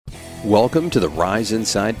Welcome to the Rise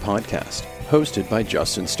Inside podcast, hosted by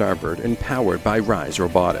Justin Starbird and powered by Rise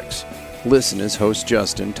Robotics. Listen as host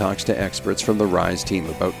Justin talks to experts from the Rise team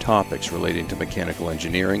about topics relating to mechanical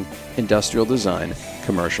engineering, industrial design,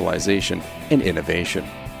 commercialization, and innovation.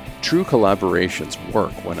 True collaborations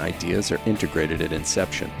work when ideas are integrated at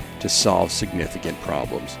inception to solve significant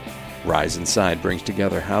problems. Rise Inside brings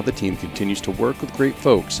together how the team continues to work with great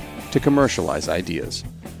folks to commercialize ideas.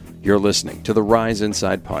 You're listening to the Rise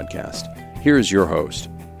Inside podcast. Here's your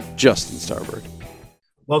host, Justin Starbird.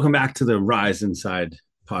 Welcome back to the Rise Inside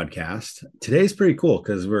podcast. Today's pretty cool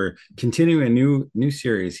because we're continuing a new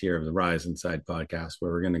series here of the Rise Inside podcast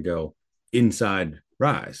where we're going to go inside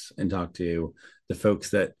Rise and talk to the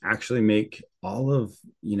folks that actually make all of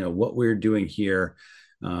what we're doing here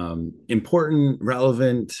important,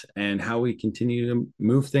 relevant, and how we continue to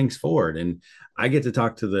move things forward. And I get to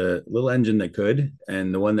talk to the little engine that could,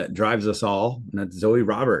 and the one that drives us all, and that's Zoe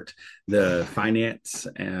Robert, the finance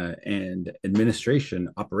and administration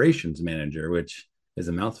operations manager, which is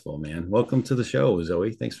a mouthful, man. Welcome to the show,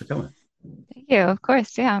 Zoe. Thanks for coming. Thank you. Of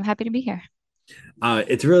course. Yeah, I'm happy to be here.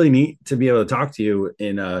 It's really neat to be able to talk to you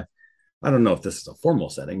in I don't know if this is a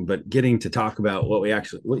formal setting, but getting to talk about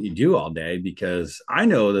what you do all day, because I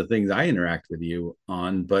know the things I interact with you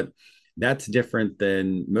on, but that's different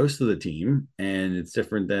than most of the team. And it's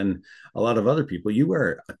different than a lot of other people. You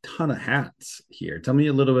wear a ton of hats here. Tell me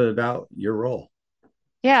a little bit about your role.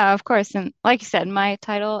 Yeah, of course. And like you said, my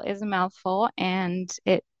title is a mouthful and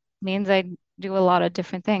it means I do a lot of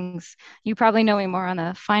different things. You probably know me more on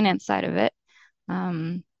the finance side of it.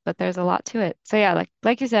 But there's a lot to it. So yeah,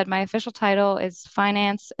 like you said, my official title is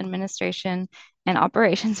Finance, Administration, and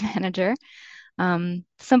Operations Manager.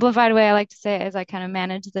 Simplified way I like to say it is I kind of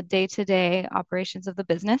manage the day-to-day operations of the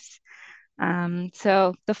business.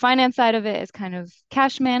 So the finance side of it is kind of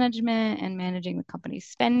cash management and managing the company's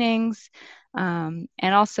spendings. And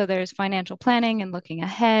also there's financial planning and looking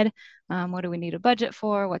ahead. What do we need a budget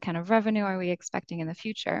for? What kind of revenue are we expecting in the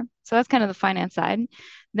future? So that's kind of the finance side.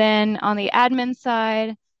 Then on the admin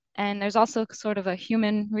side, and there's also sort of a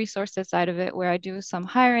human resources side of it where I do some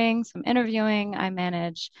hiring, some interviewing. I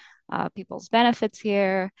manage people's benefits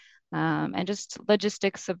here and just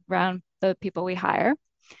logistics around the people we hire.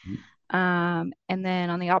 And then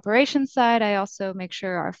on the operations side, I also make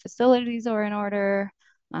sure our facilities are in order.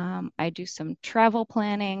 I do some travel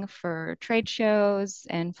planning for trade shows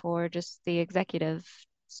and for just the executive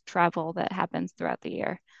travel that happens throughout the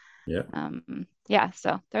year. Yeah.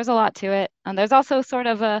 So there's a lot to it. And there's also sort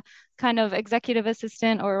of a kind of executive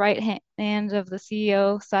assistant or right hand of the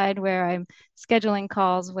CEO side where I'm scheduling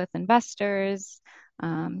calls with investors.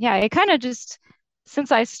 It kind of just,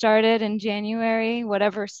 since I started in January,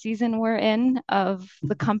 whatever season we're in of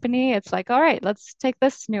the company, it's like, all right, let's take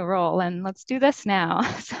this new role and let's do this now.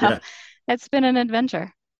 So It's been an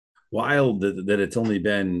adventure. Wild that it's only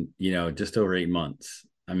been, just over 8 months.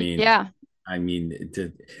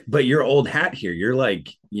 But your old hat here, you're like,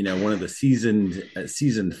 one of the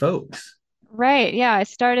seasoned folks. Right. Yeah. I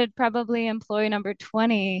started probably employee number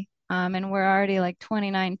 20, and we're already like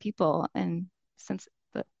 29 people and since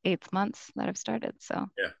the 8th month that I've started. So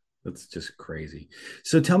yeah, that's just crazy.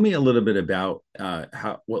 So tell me a little bit about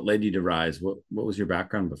what led you to Rise. What was your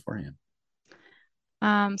background beforehand?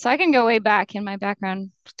 So I can go way back in my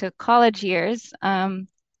background to college years.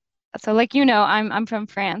 So like I'm from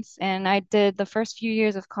France and I did the first few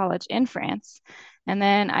years of college in France. And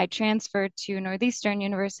then I transferred to Northeastern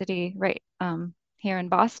University right here in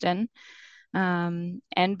Boston. And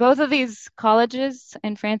both of these colleges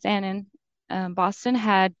in France and in Boston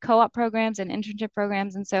had co-op programs and internship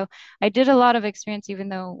programs. And so I did a lot of experience even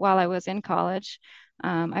though while I was in college.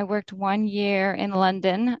 I worked 1 year in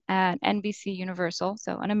London at NBC Universal,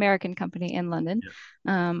 so an American company in London.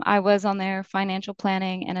 I was on their financial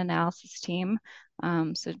planning and analysis team,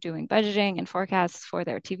 so doing budgeting and forecasts for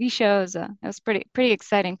their TV shows. It was pretty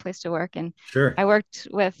exciting place to work, and sure, I worked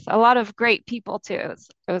with a lot of great people too. It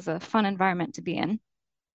was a fun environment to be in.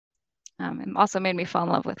 It also made me fall in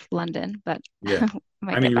love with London, but yeah.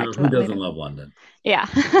 I mean, who doesn't love London? Yeah,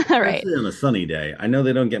 right. Especially on a sunny day. I know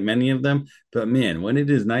they don't get many of them, but man, when it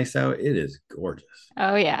is nice out, it is gorgeous.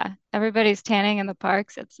 Oh yeah, everybody's tanning in the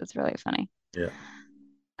parks. It's really funny. Yeah.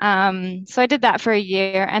 So I did that for a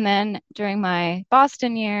year, and then during my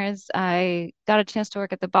Boston years, I got a chance to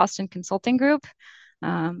work at the Boston Consulting Group.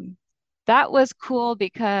 That was cool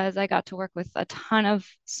because I got to work with a ton of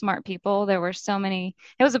smart people. There were so many,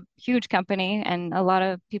 it was a huge company and a lot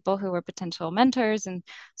of people who were potential mentors. And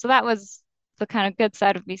so that was the kind of good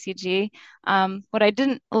side of BCG. What I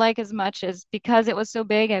didn't like as much is because it was so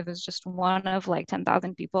big, I was just one of like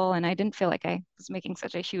 10,000 people, and I didn't feel like I was making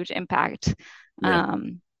such a huge impact. Yeah.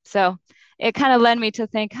 So it kind of led me to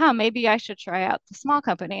think, huh, maybe I should try out the small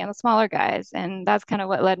company and the smaller guys. And that's kind of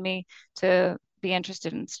what led me to be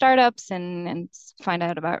interested in startups and find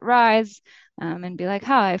out about Rise, and be like,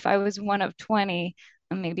 huh, if I was one of 20,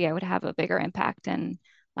 maybe I would have a bigger impact, and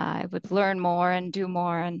I would learn more and do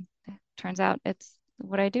more. And it turns out it's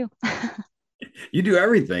what I do. You do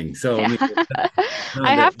everything. So I Yeah. mean, no,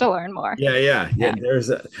 I have to learn more. yeah. Yeah.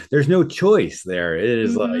 There's no choice there. It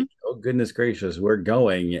is Hmm. like, oh goodness gracious, we're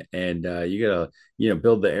going, and you gotta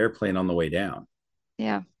build the airplane on the way down.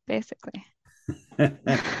 Yeah, basically.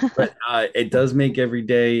 But it does make every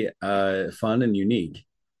day fun and unique.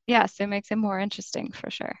 Yes, it makes it more interesting for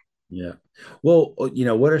sure. Yeah. Well,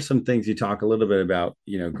 what are some things you talk a little bit about,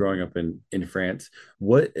 growing up in France?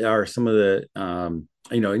 What are some of the,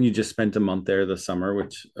 and you just spent a month there this summer,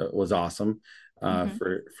 which was awesome Hmm.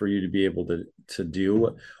 for you to be able to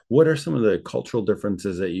do. What are some of the cultural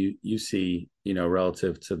differences that you see,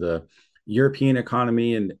 relative to the European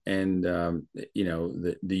economy and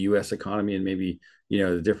the U.S. economy, and maybe,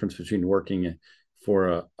 the difference between working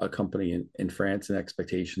for a company in France and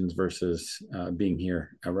expectations versus being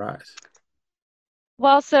here at Rise?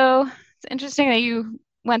 Well, so it's interesting that you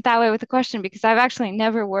went that way with the question because I've actually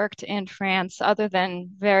never worked in France other than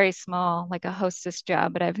very small, like a hostess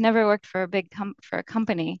job, but I've never worked for a for a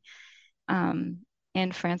company um,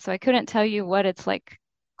 in France. So I couldn't tell you what it's like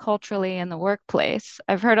culturally in the workplace.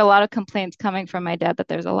 I've heard a lot of complaints coming from my dad that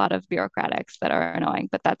there's a lot of bureaucratics that are annoying,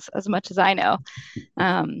 but that's as much as I know.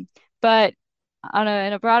 But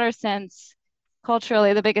in a broader sense,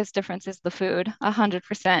 culturally, the biggest difference is the food,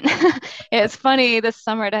 100%. It's funny this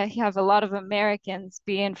summer to have a lot of Americans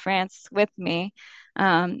be in France with me,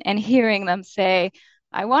 and hearing them say,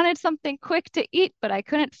 I wanted something quick to eat, but I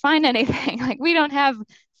couldn't find anything. Like we don't have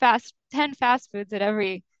 10 fast foods at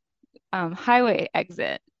every highway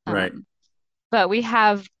exit. Right. But we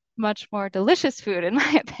have much more delicious food, in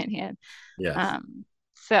my opinion. Yes.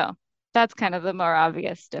 So that's kind of the more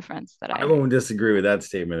obvious difference that I I, won't disagree with that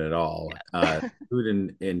statement at all. yeah.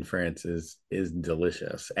 Food in France is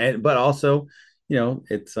delicious, and but also,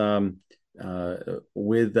 it's uh,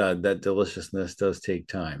 with that deliciousness does take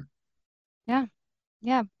time. Yeah.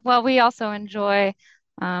 Yeah. Well, we also enjoy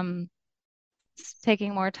um,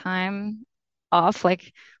 taking more time off.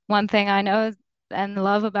 Like one thing I know and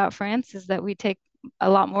love about France is that we take a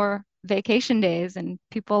lot more vacation days, and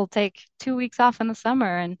people take 2 weeks off in the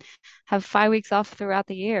summer and have 5 weeks off throughout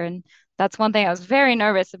the year. And that's one thing I was very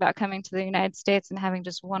nervous about coming to the United States and having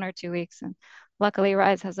just 1 or 2 weeks. And luckily,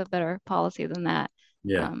 Rise has a better policy than that.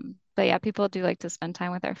 Yeah. But yeah, people do like to spend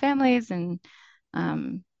time with their families and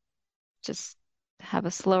um, just have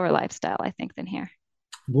a slower lifestyle, I think, than here.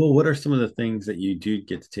 Well, what are some of the things that you do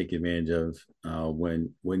get to take advantage of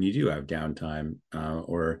when you do have downtime?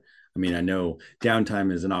 Or, I mean, I know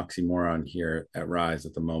downtime is an oxymoron here at Rise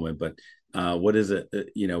at the moment, but what is it?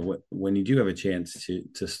 When you do have a chance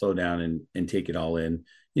to slow down and take it all in,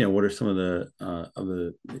 what are some of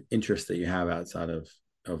the interests that you have outside of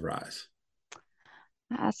Rise?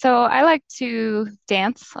 So I like to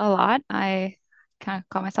dance a lot. I kind of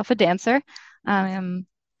call myself a dancer.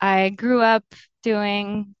 I grew up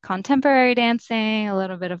doing contemporary dancing, a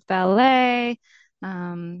little bit of ballet,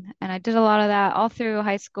 and I did a lot of that all through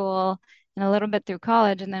high school and a little bit through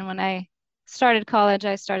college. And then when I started college,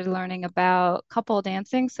 I started learning about couple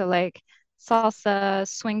dancing, so like salsa,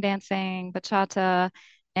 swing dancing, bachata,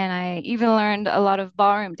 and I even learned a lot of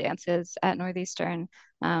ballroom dances at Northeastern.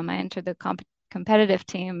 I entered the competitive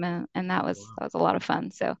team, and that was a lot of fun.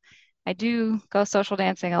 So I do go social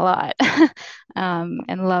dancing a lot,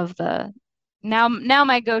 and love the now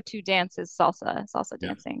my go-to dance is salsa. Salsa Yeah.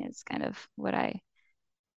 dancing is kind of what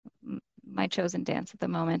my chosen dance at the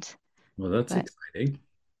moment. Well, that's But exciting.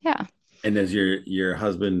 yeah. And does your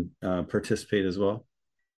husband participate as well?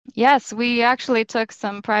 Yes, we actually took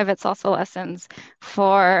some private salsa lessons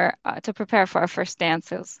for to prepare for our first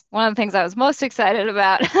dance. It was one of the things I was most excited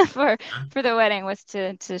about for the wedding was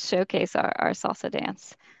to showcase our salsa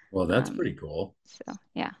dance. Well, that's Um, pretty cool. so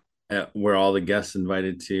yeah. Were all the guests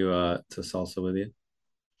invited to salsa with you?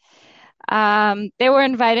 They were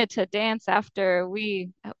invited to dance after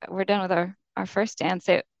we were done with our first dance.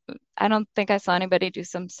 I don't think I saw anybody do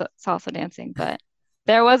some salsa dancing, but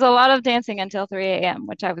there was a lot of dancing until 3 a.m.,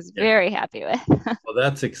 which I was Yeah. very happy with. Well,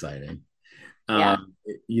 that's exciting. Yeah.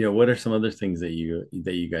 What are some other things that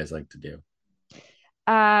you guys like to do?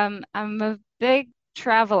 I'm a big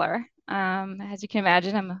traveler. As you can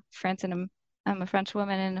imagine, I'm a France and I'm a French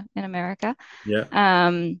woman in America. Yeah.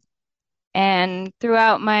 Um, and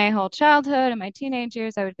throughout my whole childhood and my teenage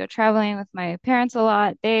years, I would go traveling with my parents a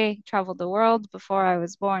lot. They traveled the world before I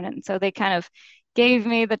was born, and so they kind of gave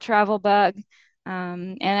me the travel bug.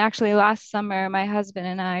 And actually, last summer, my husband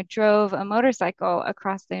and I drove a motorcycle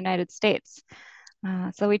across the United States.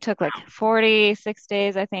 So we took like 46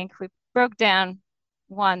 days, I think. We broke down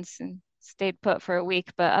once and stayed put for a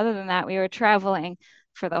week. But other than that, we were traveling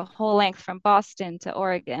for the whole length from Boston to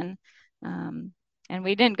Oregon. Um, and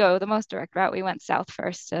we didn't go the most direct route. We went south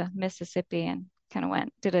first to Mississippi and kind of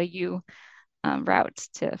did a U route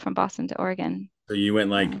from Boston to Oregon. So you went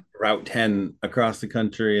like Route 10 across the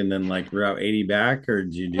country and then like Route 80 back, or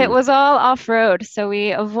did you It do? was all off-road, so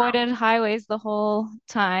we avoided highways the whole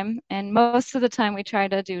time, and most of the time we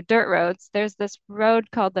tried to do dirt roads. There's this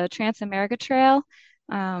road called the Trans-America Trail,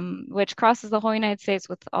 which crosses the whole United States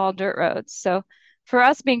with all dirt roads. So for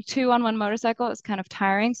us being two on one motorcycle, it was kind of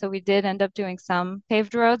tiring. So we did end up doing some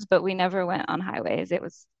paved roads, but we never went on highways.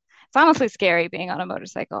 It's honestly scary being on a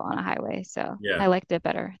motorcycle on a highway, so Yeah. I liked it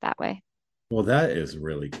better that way. Well, that is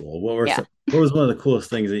really cool. Yeah. What was one of the coolest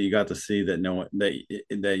things that you got to see that no one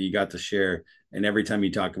that you got to share? And every time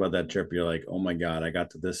you talk about that trip, you're like, "Oh my God, I got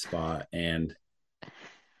to this spot." And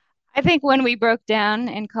I think when we broke down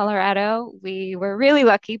in Colorado, we were really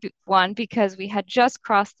lucky, one, because we had just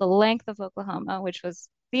crossed the length of Oklahoma, which was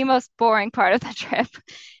the most boring part of the trip.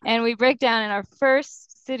 And we break down in our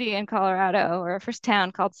first city in Colorado, or our first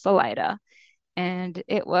town called Salida. And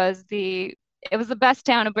it was the best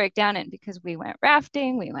town to break down in because we went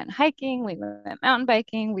rafting, we went hiking, we went mountain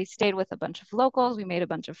biking, we stayed with a bunch of locals, we made a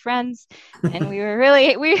bunch of friends, and we were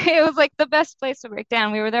really we it was like the best place to break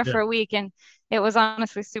down. We were there yeah, for a week and it was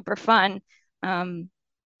honestly super fun. Um,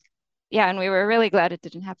 yeah, and we were really glad it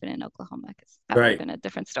didn't happen in Oklahoma because that would have right. been a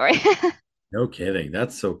different story. No kidding.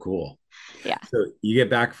 That's so cool. Yeah. So you get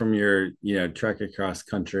back from your, trek across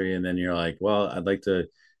country, and then you're like, well, I'd like to,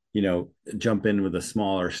 jump in with a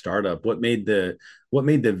smaller startup. What made the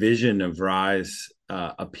vision of Rise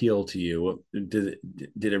appeal to you? Did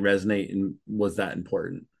it resonate, and was that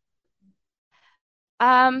important?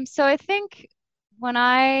 So I think when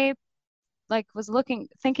I was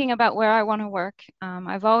thinking about where I want to work.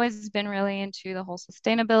 I've always been really into the whole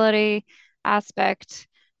sustainability aspect,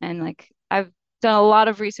 and I've done a lot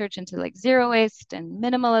of research into like zero waste and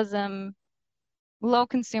minimalism, low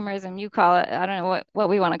consumerism, you call it. I don't know what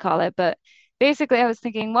we want to call it, but basically I was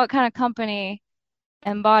thinking what kind of company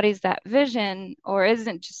embodies that vision or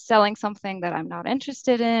isn't just selling something that I'm not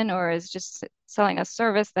interested in or is just selling a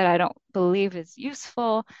service that I don't believe is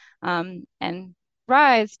useful. And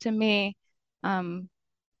Rise to me um,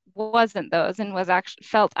 wasn't those and was actually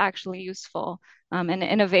felt actually useful and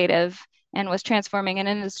innovative and was transforming an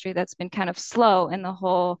industry that's been kind of slow in the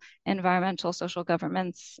whole environmental social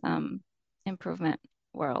governance improvement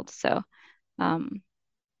world. So um,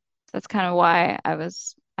 that's kind of why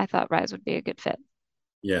I thought Rise would be a good fit.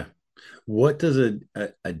 Yeah. What does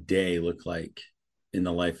a day look like in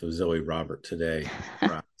the life of Zoe Robert today?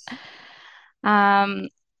 Rise. Um,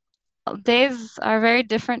 Days are very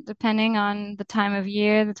different depending on the time of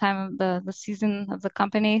year, the time of the season of the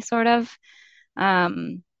company, sort of.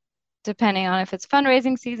 Um, Depending on if it's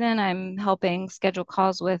fundraising season, I'm helping schedule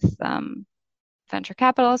calls with venture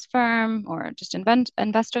capitalist firm or just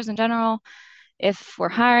investors in general. If we're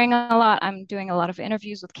hiring a lot, I'm doing a lot of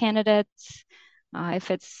interviews with candidates. If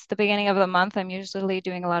it's the beginning of the month, I'm usually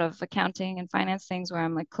doing a lot of accounting and finance things where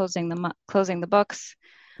I'm like closing the books.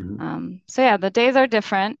 Mhm. So yeah, the days are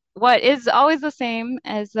different. What is always the same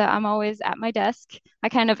is that I'm always at my desk. I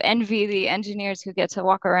kind of envy the engineers who get to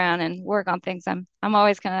walk around and work on things. I'm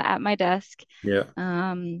always kind of at my desk, Yeah.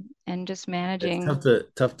 and just It's managing.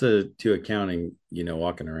 tough to do accounting,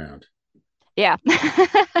 walking around. Yeah,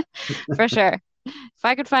 for sure. If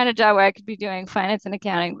I could find a job where I could be doing finance and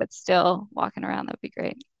accounting, but still walking around, that'd be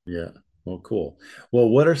great. Yeah. Well, cool. Well,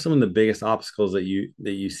 what are some of the biggest obstacles that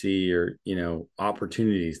you see, or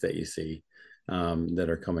opportunities that you see that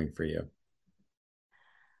are coming for you?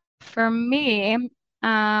 For me,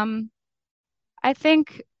 um, I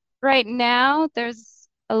think right now there's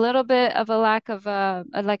a little bit of a lack of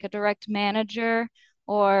like a direct manager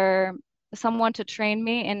or someone to train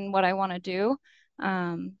me in what I want to do.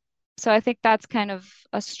 Um, so I think that's kind of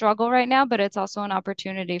a struggle right now, but it's also an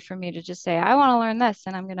opportunity for me to just say, I want to learn this,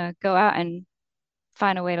 and I'm gonna go out and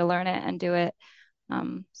find a way to learn it and do it.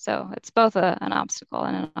 So it's both an obstacle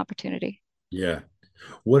and an opportunity. Yeah.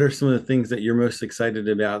 What are some of the things that you're most excited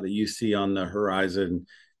about that you see on the horizon,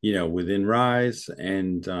 within Rise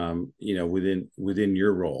and within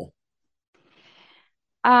your role?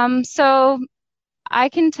 So I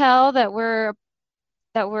can tell that we're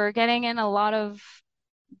getting in a lot of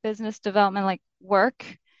business development like work,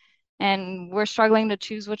 and we're struggling to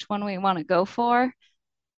choose which one we want to go for,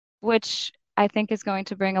 which I think is going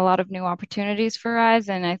to bring a lot of new opportunities for Rise.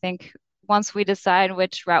 And I think once we decide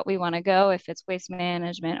which route we want to go, if it's waste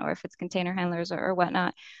management or if it's container handlers or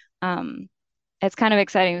whatnot, um, it's kind of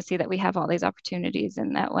exciting to see that we have all these opportunities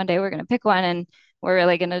and that one day we're going to pick one and we're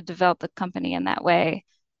really going to develop the company in that way.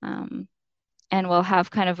 Um, and we'll have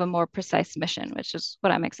kind of a more precise mission, which is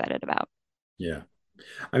what I'm excited about. Yeah.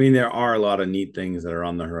 I mean, there are a lot of neat things that are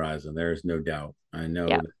on the horizon. There's no doubt. I know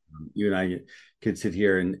Yeah, that, you and I could sit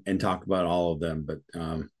here and talk about all of them, but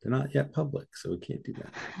they're not yet public, so we can't do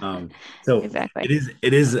that. So exactly.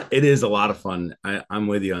 it is a lot of fun. I'm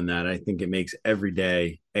with you on that. I think it makes every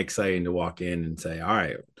day exciting to walk in and say, all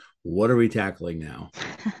right, what are we tackling now?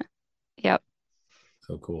 Yep.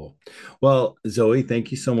 So cool. Well, Zoe, thank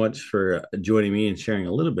you so much for joining me and sharing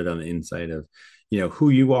a little bit on the insight of, who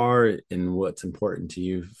you are and what's important to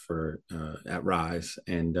you for at Rise,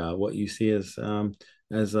 and what you see as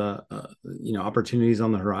opportunities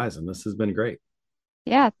on the horizon. This has been great.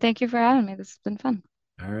 Yeah, thank you for having me. This has been fun.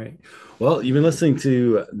 All right. Well, you've been listening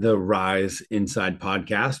to the Rise Inside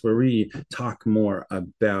podcast, where we talk more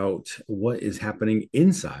about what is happening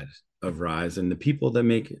inside of Rise and the people that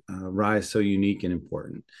make Rise so unique and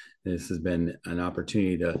important. This has been an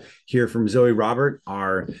opportunity to hear from Zoe Robert,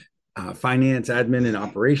 our finance, admin, and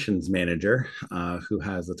operations manager, who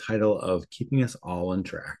has the title of keeping us all on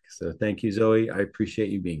track. So thank you, Zoe. I appreciate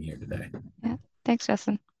you being here today. Yeah, thanks,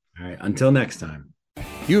 Justin. All right. Until next time.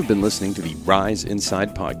 You have been listening to the Rise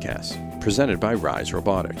Inside podcast, presented by Rise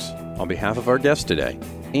Robotics. On behalf of our guest today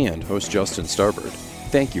and host Justin Starbird,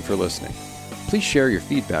 thank you for listening. Please share your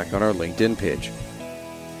feedback on our LinkedIn page